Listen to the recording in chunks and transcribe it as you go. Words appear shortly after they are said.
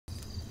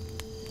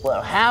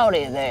Well,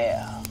 howdy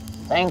there.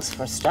 Thanks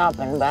for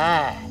stopping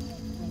by.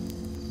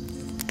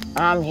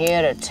 I'm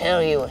here to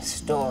tell you a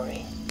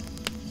story.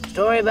 A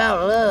story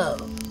about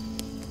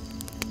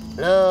love.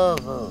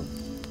 Love of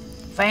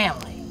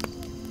family.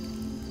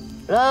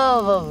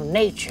 Love of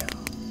nature.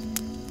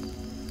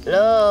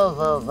 Love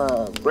of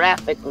a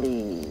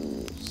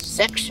graphically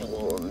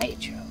sexual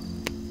nature.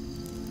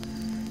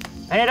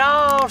 And it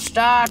all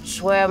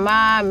starts where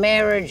my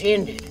marriage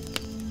ended,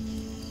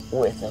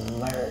 with a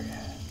murder.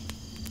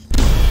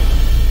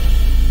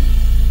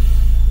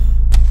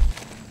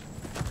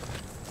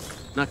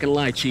 Not gonna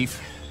lie,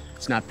 Chief.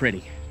 It's not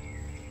pretty.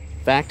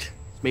 In fact,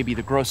 it's maybe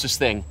the grossest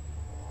thing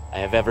I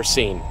have ever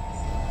seen.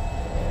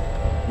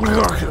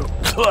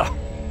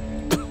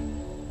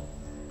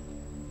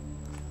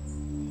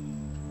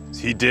 Is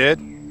he dead?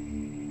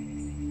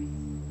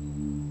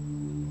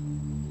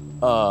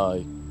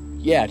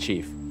 Yeah,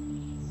 Chief.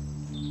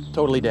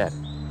 Totally dead.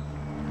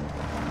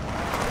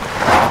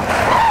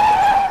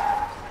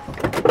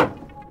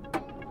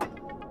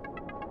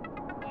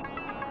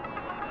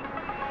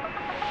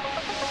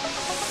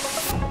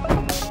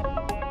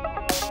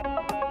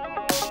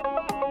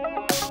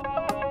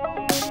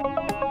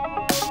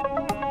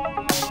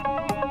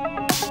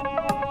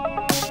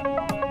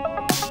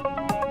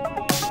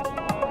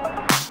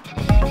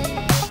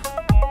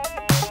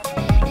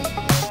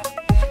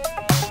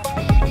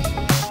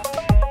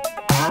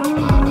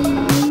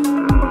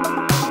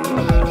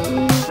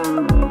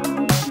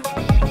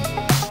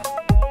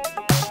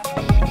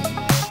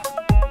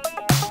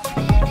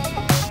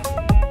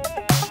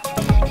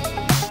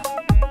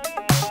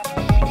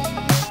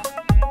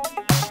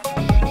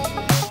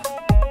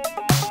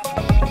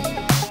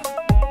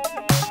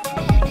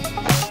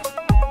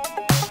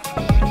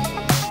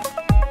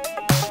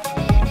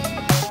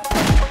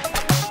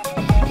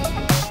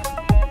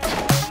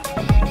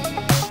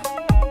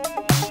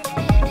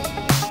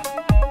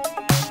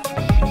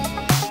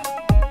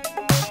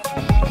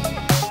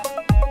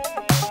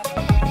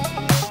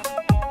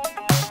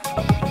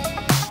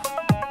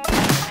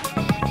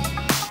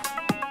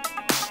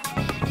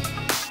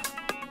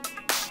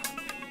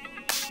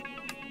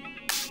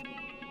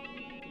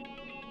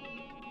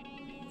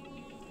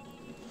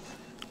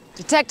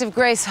 Detective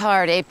Grace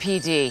Hart,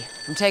 APD.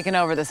 I'm taking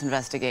over this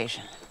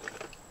investigation.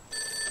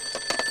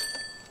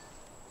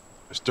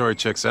 The story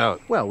checks out.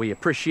 Well, we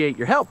appreciate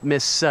your help,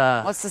 Miss,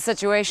 What's the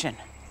situation?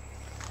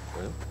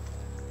 Well?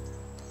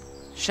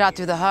 Shot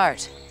through the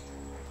heart.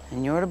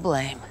 And you're to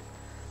blame.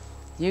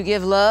 You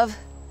give love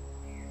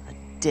a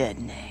dead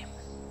name.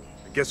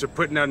 I guess we're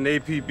putting out an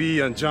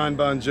APB on John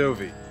Bon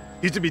Jovi.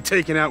 He's to be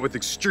taken out with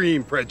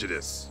extreme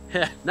prejudice.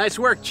 Nice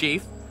work,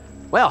 Chief.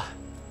 Well,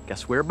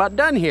 guess we're about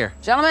done here.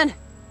 Gentlemen,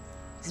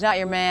 he's not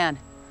your man.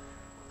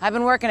 I've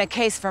been working a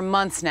case for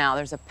months now.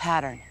 There's a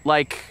pattern.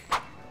 Like...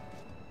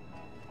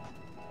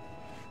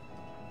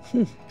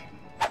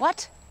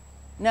 What?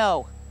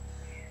 No.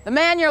 The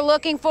man you're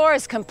looking for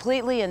is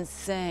completely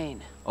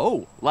insane.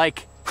 Oh,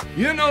 like...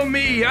 You know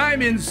me,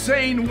 I'm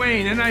Insane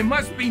Wayne, and I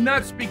must be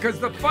nuts because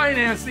the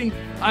financing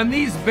on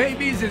these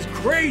babies is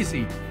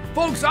crazy.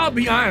 Folks, I'll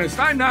be honest,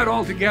 I'm not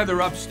altogether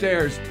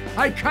upstairs.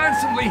 I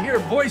constantly hear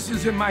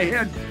voices in my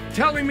head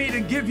telling me to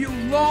give you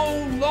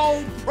low,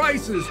 low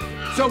prices.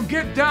 So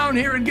get down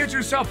here and get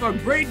yourself a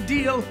great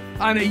deal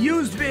on a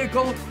used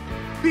vehicle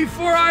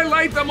before I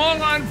light them all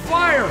on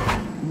fire.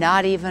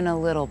 Not even a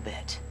little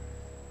bit.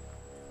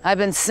 I've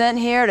been sent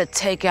here to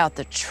take out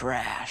the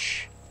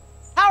trash.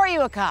 How are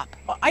you a cop?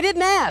 I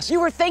didn't ask. You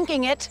were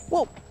thinking it.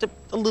 Well,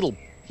 a little,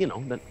 you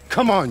know, that...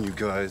 Come on, you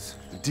guys.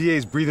 The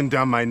DA's breathing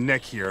down my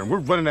neck here, and we're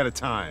running out of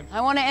time. I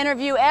want to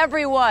interview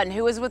everyone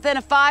who was within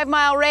a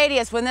 5-mile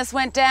radius when this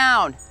went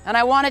down. And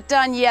I want it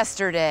done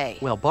yesterday.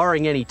 Well,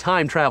 barring any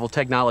time travel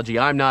technology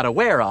I'm not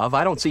aware of,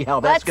 I don't see how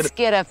that's Let's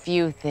get a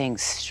few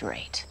things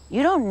straight.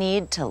 You don't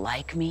need to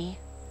like me,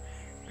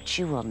 but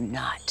you will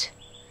not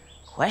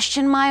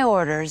question my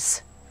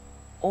orders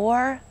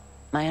or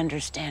my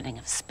understanding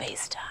of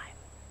space-time.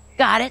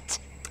 Got it?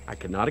 I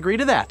cannot agree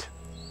to that.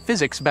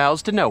 Physics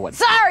bows to no one.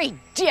 Sorry,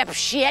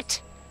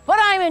 dipshit! But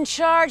I'm in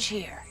charge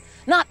here.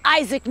 Not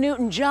Isaac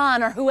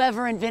Newton-John or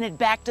whoever invented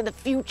Back to the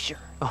Future.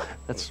 Oh,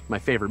 that's my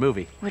favorite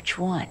movie. Which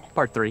one?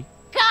 Part 3.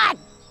 God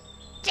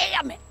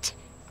damn it!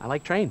 I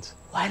like trains.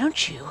 Why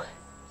don't you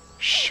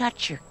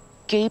shut your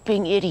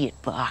gaping idiot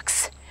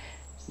box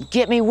and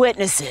get me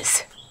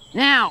witnesses?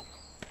 Now!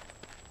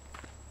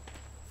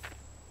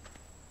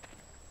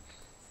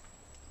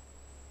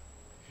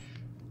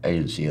 I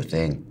didn't see a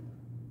thing.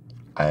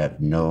 I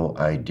have no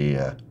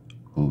idea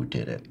who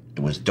did it.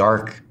 It was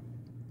dark,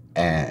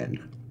 and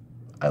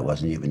I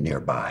wasn't even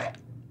nearby.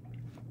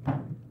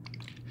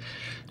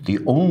 The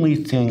only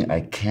thing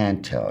I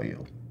can tell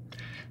you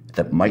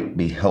that might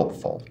be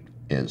helpful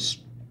is,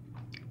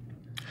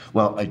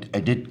 well, I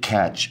did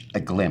catch a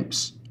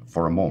glimpse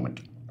for a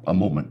moment,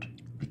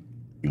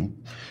 you know?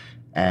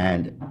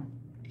 And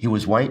he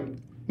was white,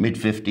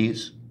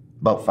 mid-50s,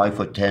 about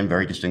 5'10",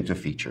 very distinctive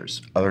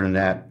features. Other than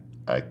that,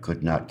 I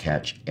could not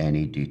catch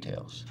any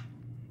details.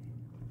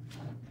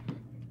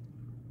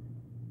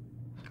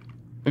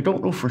 I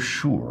don't know for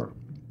sure.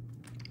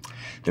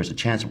 There's a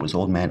chance it was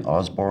old man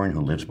Osborne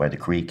who lives by the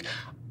creek.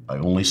 I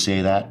only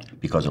say that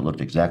because it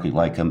looked exactly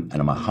like him,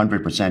 and I'm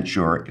 100%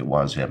 sure it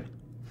was him.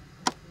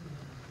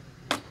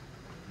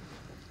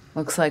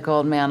 Looks like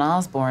old man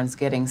Osborne's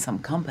getting some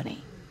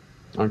company.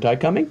 Aren't I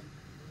coming?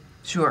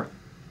 Sure.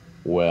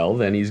 Well,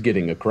 then he's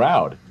getting a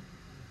crowd.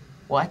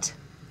 What?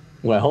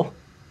 Well,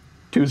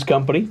 2's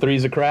company,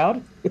 3's a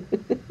crowd.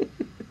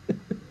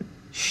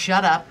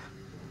 Shut up.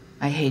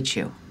 I hate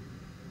you.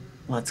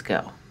 Let's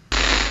go.